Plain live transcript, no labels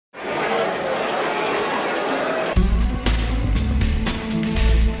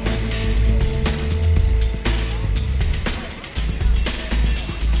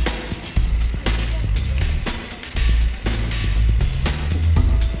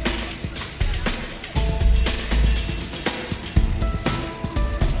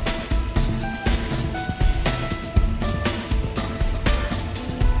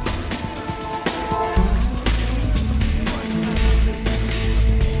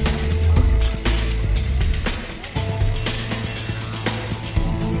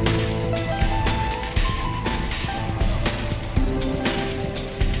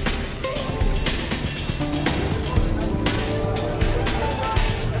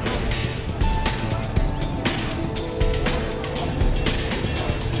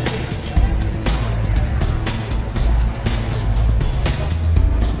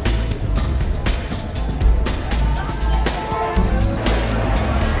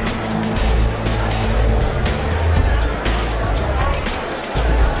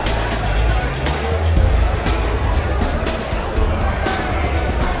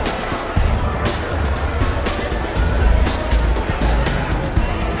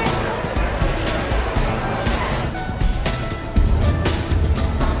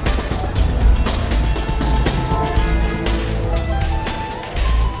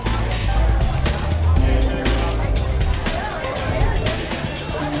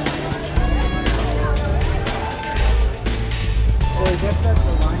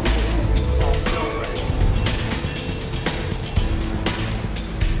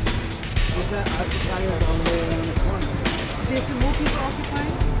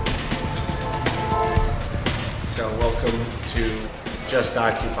room to just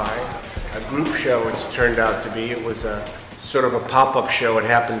occupy. A group show it's turned out to be. It was a sort of a pop-up show. It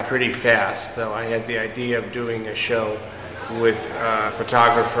happened pretty fast, though. I had the idea of doing a show with a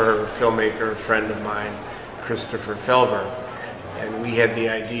photographer, filmmaker, friend of mine, Christopher Felver. And we had the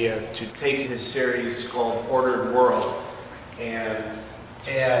idea to take his series called Ordered World and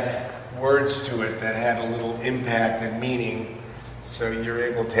add words to it that had a little impact and meaning, so you're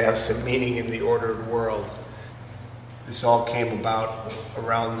able to have some meaning in the ordered world. This all came about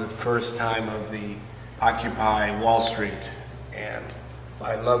around the first time of the Occupy Wall Street, and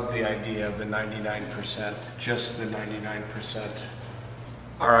I loved the idea of the 99%, just the 99%.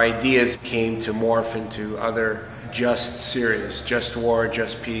 Our ideas came to morph into other just series, just war,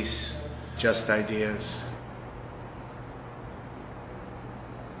 just peace, just ideas.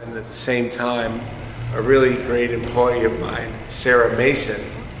 And at the same time, a really great employee of mine, Sarah Mason,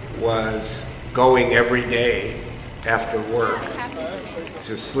 was going every day after work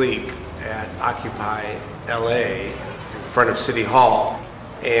to sleep at Occupy LA in front of City Hall.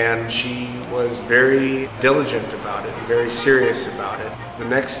 And she was very diligent about it, very serious about it. The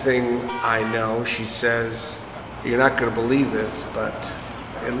next thing I know, she says, "You're not going to believe this, but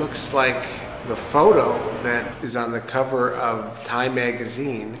it looks like the photo that is on the cover of Time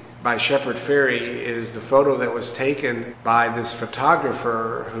magazine by Shepard Fairey is the photo that was taken by this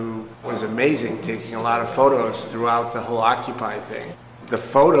photographer who was amazing, taking a lot of photos throughout the whole Occupy thing. The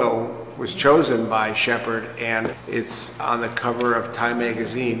photo was chosen by Shepard, and it's on the cover of Time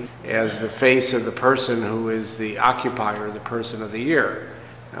magazine as the face of the person who is the occupier, the person of the year."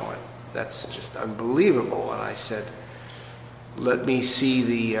 And I went, "That's just unbelievable." And I said, "Let me see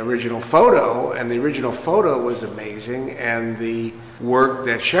the original photo." And the original photo was amazing, and the work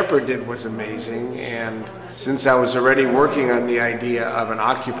that Shepard did was amazing. And since I was already working on the idea of an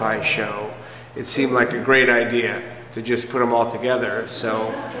Occupy show, it seemed like a great idea to just put them all together.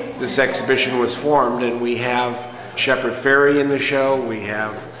 So this exhibition was formed, and we have Shepard Fairey in the show, we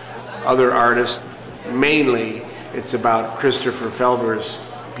have other artists. Mainly, it's about Christopher Felver's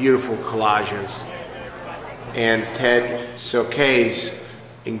beautiful collages and Ted Soqui's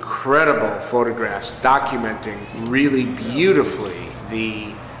incredible photographs documenting really beautifully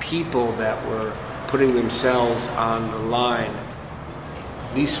the people that were putting themselves on the line.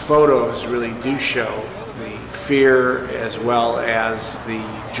 These photos really do show the fear as well as the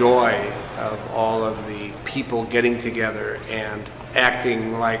joy of all of the people getting together and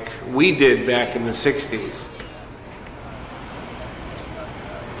acting like we did back in the 60s.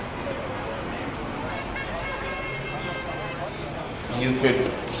 You could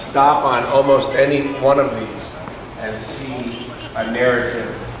stop on almost any one of these and see a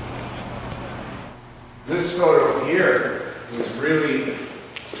narrative. This photo here was really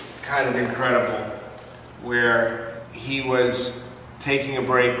kind of incredible, where he was taking a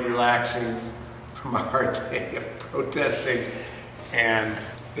break, relaxing from a hard day of protesting, and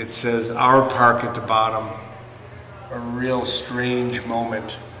it says, "Our park" at the bottom. A real strange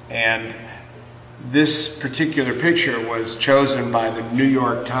moment. And this particular picture was chosen by the New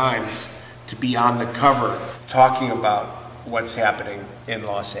York Times to be on the cover, talking about what's happening in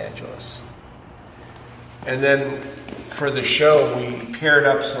Los Angeles. And then for the show, we paired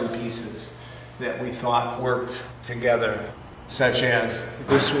up some pieces that we thought worked together, such as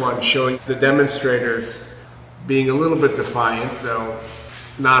this one showing the demonstrators being a little bit defiant, though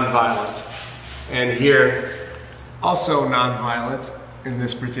nonviolent. And here, also nonviolent in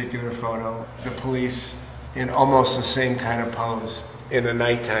this particular photo, the police in almost the same kind of pose in a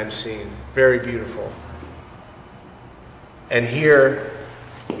nighttime scene. Very beautiful. And here,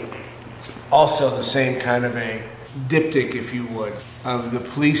 also the same kind of a diptych, if you would, of the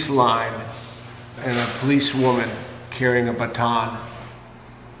police line and a policewoman carrying a baton.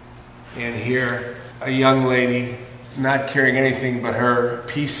 And here, a young lady not carrying anything but her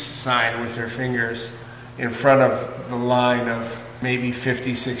peace sign with her fingers in front of the line of maybe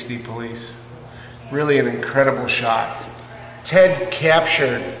 50, 60 police. Really an incredible shot. Ted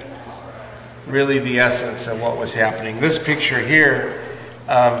captured really the essence of what was happening. This picture here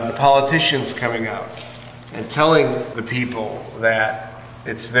of the politicians coming out and telling the people that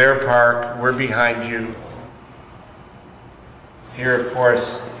it's their park, we're behind you. Here, of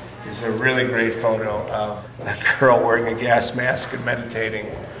course, is a really great photo of a girl wearing a gas mask and meditating.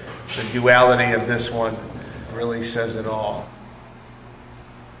 The duality of this one really says it all.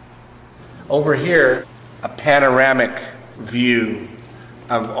 Over here, a panoramic view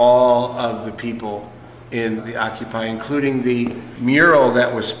of all of the people in the Occupy, including the mural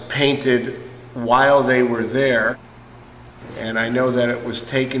that was painted while they were there. And I know that it was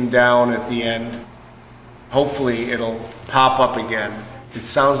taken down at the end. Hopefully it'll pop up again. It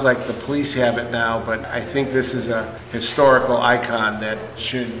sounds like the police have it now, but I think this is a historical icon that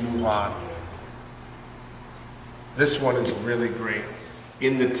should move on. This one is really great.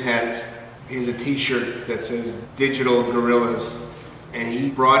 In the tent is a t-shirt that says Digital Gorillas, and he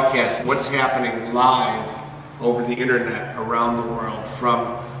broadcasts what's happening live over the internet around the world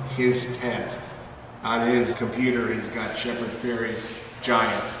from his tent. On his computer, he's got Shepard Fairey's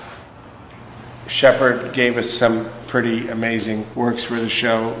Giant. Shepard gave us some pretty amazing works for the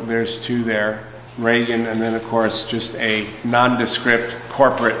show. There's two there, Reagan, and then of course just a nondescript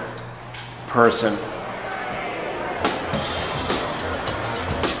corporate person.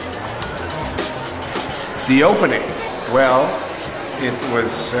 The opening, well, it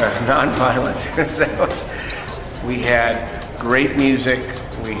was nonviolent. We had great music,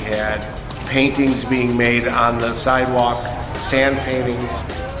 we had paintings being made on the sidewalk, sand paintings.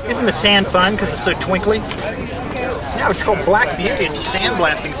 Isn't the sand fun because it's so twinkly? Yeah, it's called Black Beauty. It's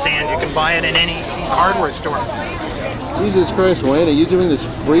sandblasting sand. You can buy it in any hardware store. Jesus Christ, Wayne, are you doing this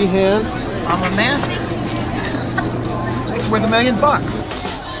freehand? I'm a master. It's worth $1 million.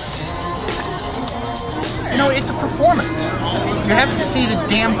 You know, it's a performance. You have to see the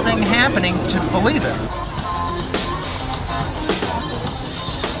damn thing happening to believe it.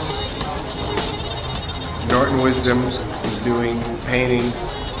 Norton Wisdom is doing painting.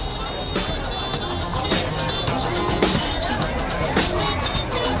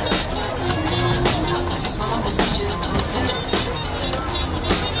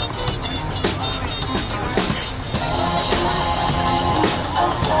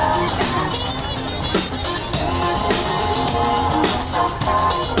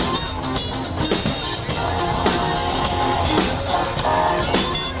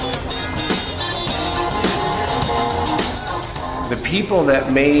 The people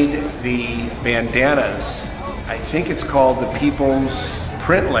that made the bandanas, I think it's called the People's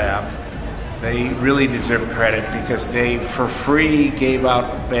Print Lab, they really deserve credit because they, for free, gave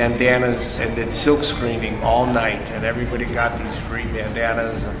out bandanas and did silk screening all night, and everybody got these free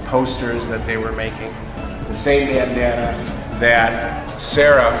bandanas and posters that they were making. The same bandana that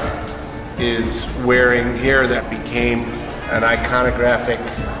Sarah is wearing here that became an iconographic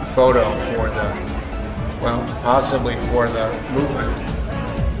photo for the, well, possibly for the movement.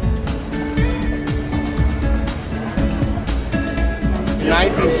 In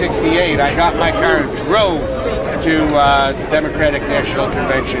 1968, I got my car and drove to Democratic National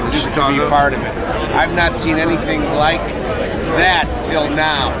Convention just to be part of it. I've not seen anything like that till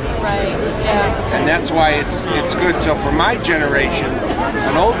now. Right, yeah. And that's why it's good. So for my generation,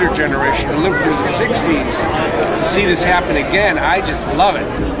 an older generation who lived through the 60s, to see this happen again, I just love it.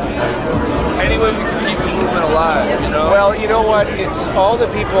 Any way we can keep the movement alive, you know? Well, you know what? It's all the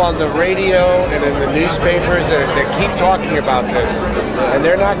people on the radio and in the newspapers that keep talking about this, and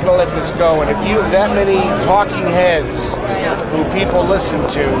they're not going to let this go. And if you have that many talking heads who people listen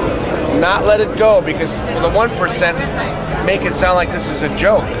to, not let it go, because the 1% make it sound like this is a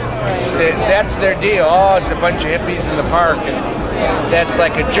joke. That's their deal. Oh, it's a bunch of hippies in the park, and that's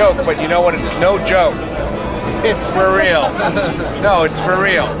like a joke. But you know what? It's no joke. It's for real. No, it's for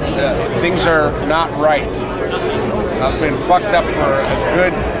real. Things are not right. It's been fucked up for a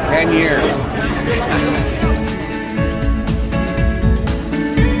good 10 years.